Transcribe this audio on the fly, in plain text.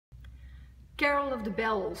Carol of the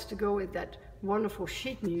Bells, to go with that wonderful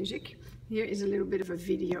sheet music. Here is a little bit of a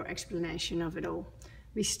video explanation of it all.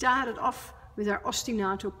 We started off with our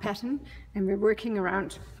ostinato pattern and we're working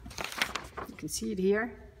around, you can see it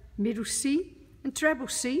here, middle C and treble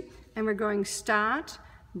C, and we're going start,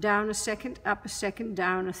 down a second, up a second,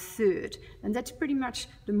 down a third. And that's pretty much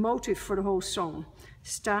the motive for the whole song.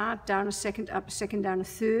 Start, down a second, up a second, down a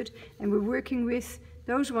third, and we're working with,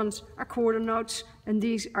 those ones are quarter notes and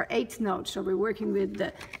these are eighth notes. So we're working with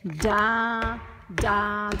the da,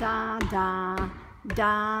 da, da, da,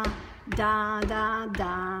 da, da, da,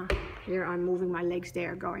 da. Here I'm moving my legs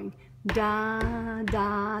there, going da,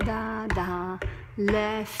 da, da, da,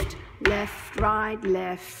 left, left, right,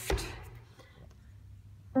 left.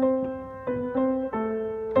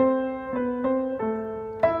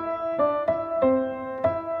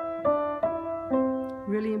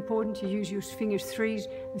 Really important to use your fingers 3s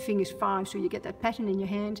and fingers 5 so you get that pattern in your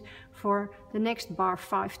hand for the next bar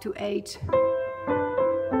 5 to 8.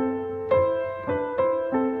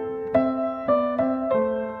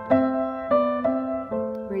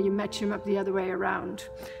 Where you match them up the other way around.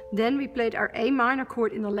 Then we played our A minor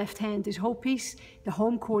chord in the left hand. This whole piece, the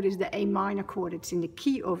home chord is the A minor chord. It's in the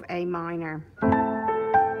key of A minor.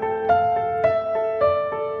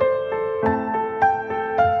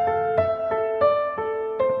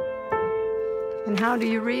 And how do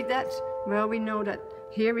you read that? Well, we know that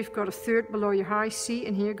here we've got a third below your high C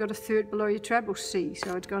and here you've got a third below your treble C.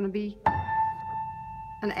 So it's going to be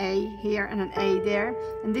an A here and an A there.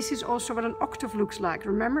 And this is also what an octave looks like.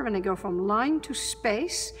 Remember, when they go from line to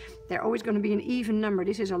space, they're always going to be an even number.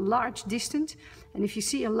 This is a large distance. And if you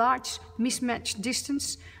see a large mismatched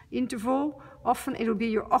distance interval, often it'll be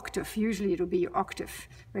your octave. Usually it'll be your octave.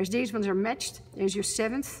 Whereas these ones are matched. There's your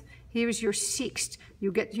 7th. Here is your 6th.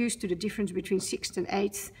 You get used to the difference between 6th and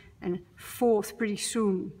 8th and 4th pretty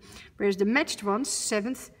soon. Whereas the matched ones,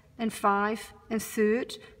 7th and 5 and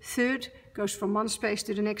 3rd. 3rd goes from one space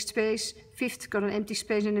to the next space. 5th got an empty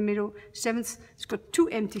space in the middle. 7th, it's got 2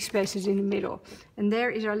 empty spaces in the middle. And there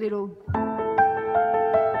is our little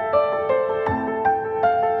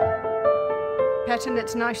pattern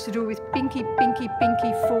that's nice to do with pinky, pinky,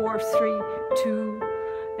 pinky, 4, 3, 2.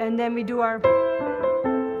 And then we do our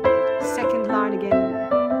second line again.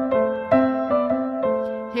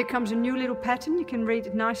 Here comes a new little pattern. You can read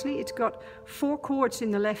it nicely. It's got 4 chords in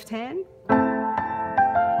the left hand.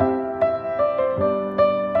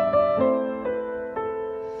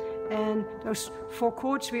 And those 4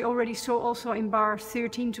 chords we already saw also in bar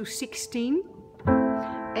 13 to 16.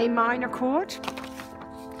 A minor chord.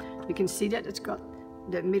 You can see that it's got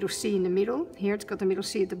the middle C in the middle. Here it's got the middle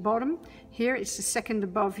C at the bottom. Here it's the second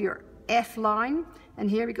above your F line, and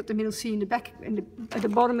here we got the middle C in the back and at the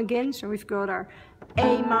bottom again. So we've got our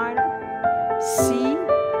A minor, C,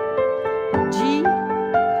 G,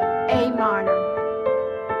 A minor.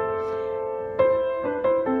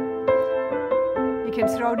 You can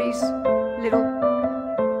throw these little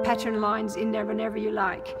pattern lines in there whenever you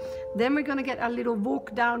like. Then we're going to get our little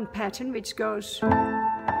walk down pattern, which goes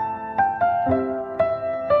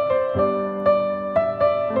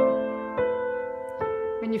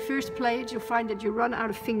when you first play it, you'll find that you run out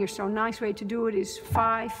of fingers. So a nice way to do it is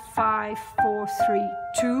 5, 5, 4, 3,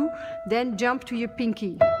 2. Then jump to your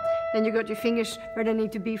pinky. Then you got your fingers where they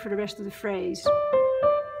need to be for the rest of the phrase.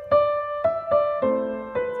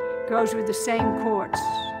 Goes with the same chords.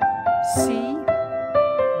 C,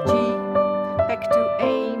 G, back to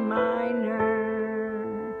A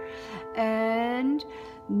minor. And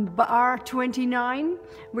bar 29,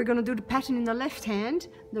 we're going to do the pattern in the left hand.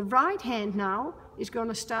 The right hand now is going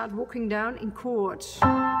to start walking down in chords.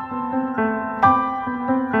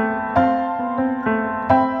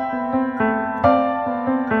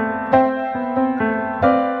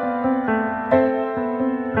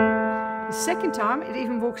 The second time it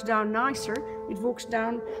even walks down nicer. It walks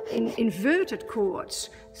down in inverted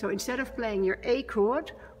chords. So instead of playing your A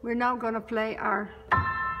chord, we're now going to play our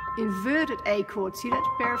inverted A chord. See that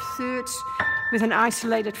pair of thirds with an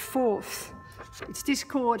isolated 4th. It's this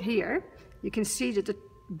chord here. You can see that the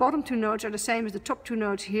bottom 2 notes are the same as the top 2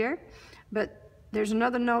 notes here, but there's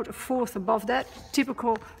another note, a 4th above that,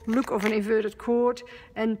 typical look of an inverted chord.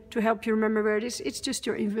 And to help you remember where it is, it's just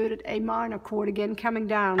your inverted A minor chord again coming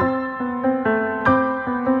down.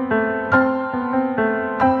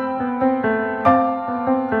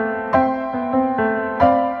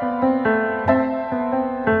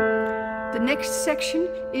 The next section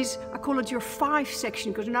is, I call it your 5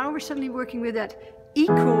 section, because now we're suddenly working with that E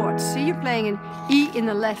chord. See, you're playing an E in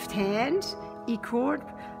the left hand, E chord.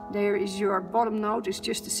 There is your bottom note, is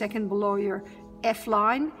just a second below your F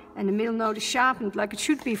line, and the middle note is sharpened like it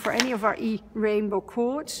should be for any of our E rainbow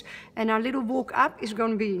chords. And our little walk up is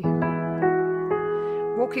going to be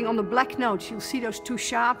walking on the black notes. You'll see those two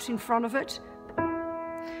sharps in front of it.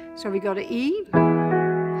 So we got an E.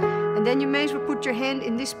 And then you may as well put your hand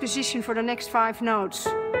in this position for the next 5 notes.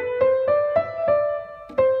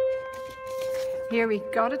 Here we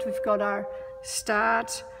got it. We've got our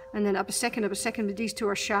start, and then up a second, but these two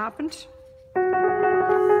are sharpened.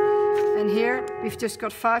 And here we've just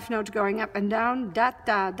got 5 notes going up and down. Da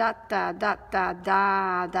da da da da da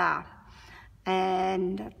da da.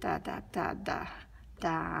 And da da da da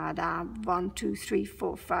da da. 1, 2, 3,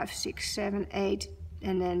 4, 5, 6, 7, 8.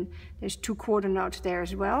 And then there's 2 quarter notes there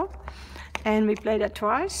as well. And we play that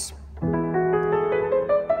twice.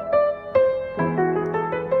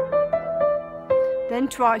 Then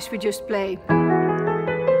twice we just play.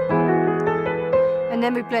 And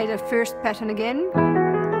then we play the first pattern again.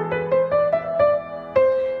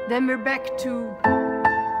 Then we're back to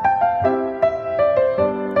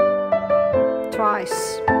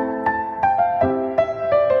twice.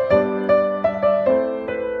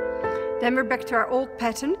 Then we're back to our old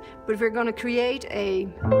pattern, but we're going to create a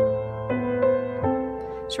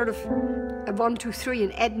sort of a 1, 2, 3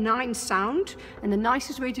 and add 9 sound. And the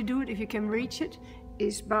nicest way to do it, if you can reach it,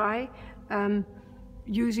 is by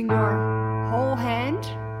using your whole hand,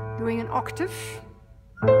 doing an octave.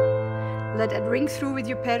 Let it ring through with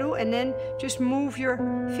your pedal, and then just move your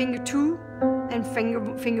finger 2 and finger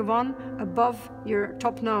 1 above your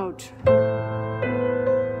top note.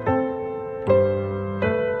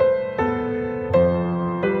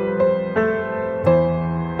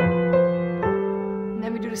 And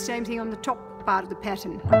then we do the same thing on the top part of the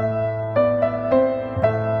pattern.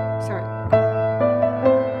 Sorry.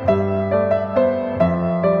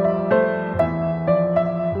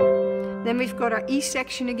 Then we've got our E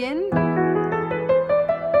section again.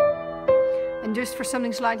 And just for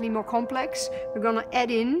something slightly more complex, we're going to add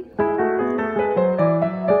in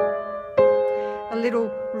a little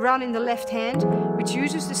run in the left hand, which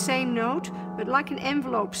uses the same note, but like an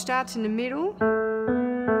envelope, starts in the middle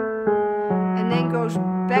and then goes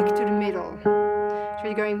back to the middle. So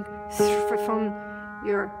you're going from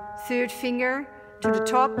your 3rd finger to the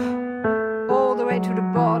top, all the way to the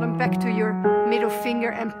bottom, back to your middle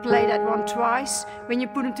finger, and play that one twice. When you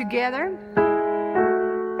put them together,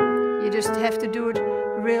 you just have to do it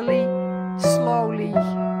really slowly.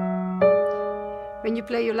 When you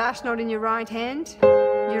play your last note in your right hand,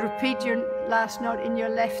 you repeat your last note in your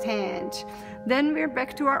left hand. Then we're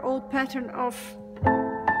back to our old pattern of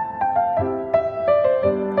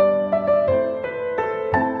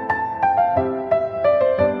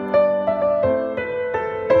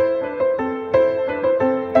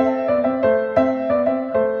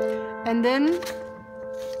and then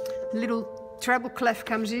little treble clef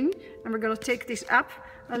comes in, and we're going to take this up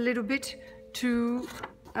a little bit to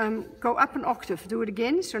go up an octave. Do it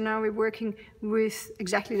again. So now we're working with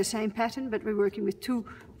exactly the same pattern, but we're working with 2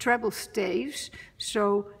 treble staves.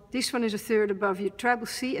 So this one is a 3rd above your treble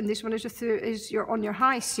C, and this one is a 3rd is on your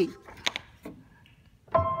high C.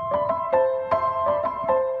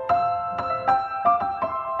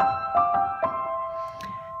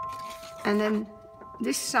 And then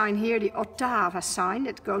this sign here, the octave sign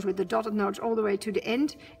that goes with the dotted notes all the way to the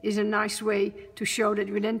end, is a nice way to show that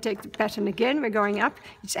we then take the pattern again. We're going up.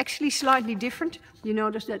 It's actually slightly different. You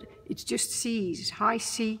notice that it's just C's. High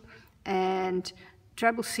C and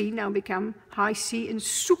treble C now become high C and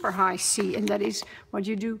super high C. And that is what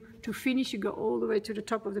you do to finish. You go all the way to the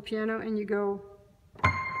top of the piano and you go.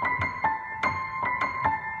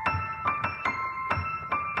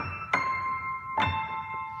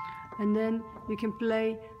 And then you can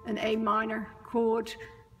play an A minor chord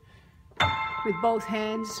with both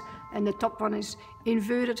hands, and the top one is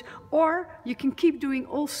inverted. Or you can keep doing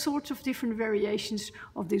all sorts of different variations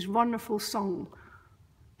of this wonderful song.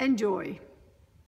 Enjoy.